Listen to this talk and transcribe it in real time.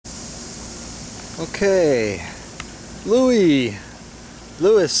Okay, Louis,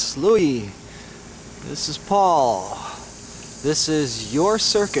 this is Paul. This is your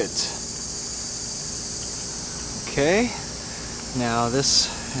circuit. Okay, now this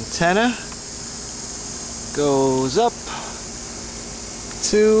antenna goes up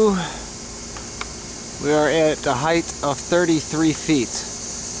to, we are at a height of 33 feet.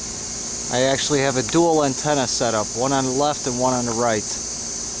 I actually have a dual antenna set up, one on the left and one on the right.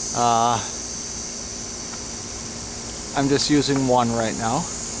 I'm just using one right now.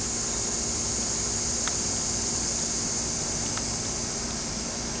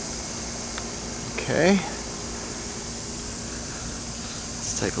 Okay.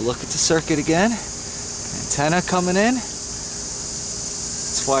 Let's take a look at the circuit again. Antenna coming in.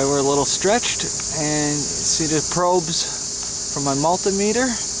 That's why we're a little stretched. And see the probes from my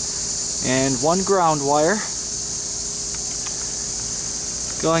multimeter. And one ground wire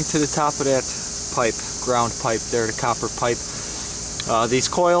going to the top of that pipe, ground pipe there, the copper pipe. These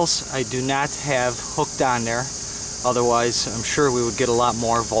coils I do not have hooked on there, otherwise I'm sure we would get a lot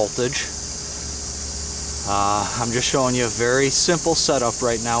more voltage. I'm just showing you a very simple setup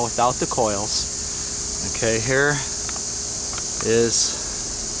right now without the coils. Okay, here is,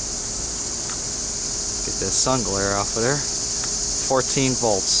 get that sun glare off of there, 14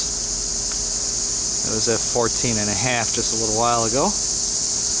 volts. It was at 14 and a half just a little while ago.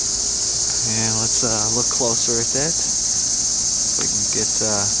 And let's look closer at that. So we can get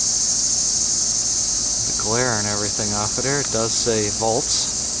the glare and everything off of there. It does say volts.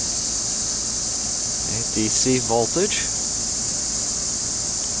 Okay, DC voltage.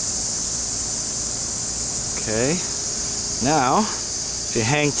 Okay. Now, if you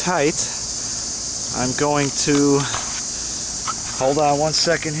hang tight, I'm going to hold on one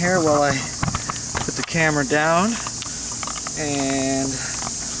second here while I put the camera down, and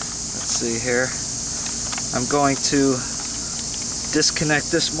let's see here. I'm going to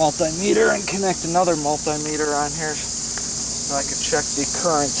disconnect this multimeter and connect another multimeter on here so I can check the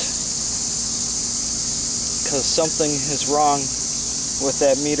current, because something is wrong with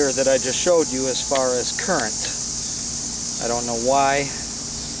that meter that I just showed you as far as current. I don't know why,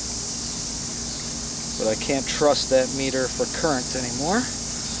 but I can't trust that meter for current anymore.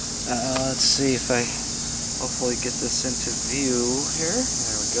 Let's see if I hopefully get this into view here.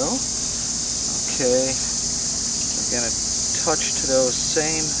 There we go. Okay, I'm going to touch to those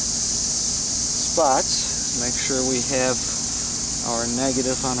same spots. Make sure we have our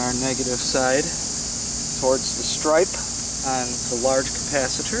negative on our negative side towards the stripe on the large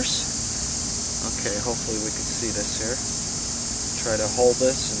capacitors. Okay, hopefully we can see this here. Try to hold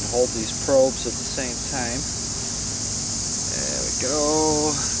this and hold these probes at the same time. There we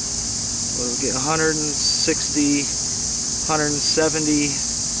go. What do we get? 160,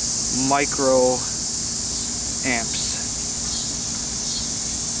 170 micro amps.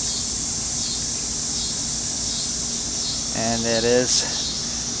 And it is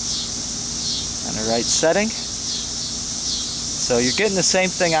on the right setting. So you're getting the same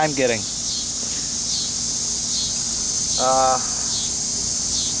thing I'm getting.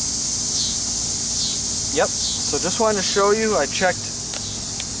 Yep, so just wanted to show you, I checked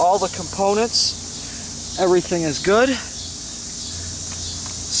all the components, everything is good,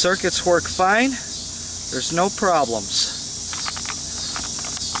 circuits work fine, there's no problems.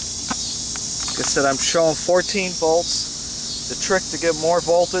 Like I said, I'm showing 14 volts. The trick to get more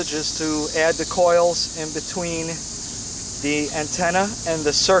voltage is to add the coils in between the antenna and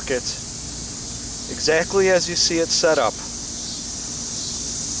the circuit, exactly as you see it set up.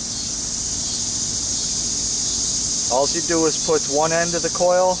 All you do is put one end of the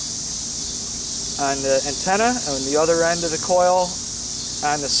coil on the antenna and the other end of the coil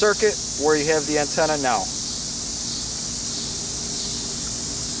on the circuit where you have the antenna now.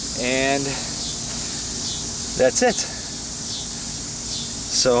 And that's it.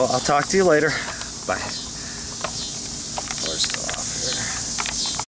 So I'll talk to you later. Bye.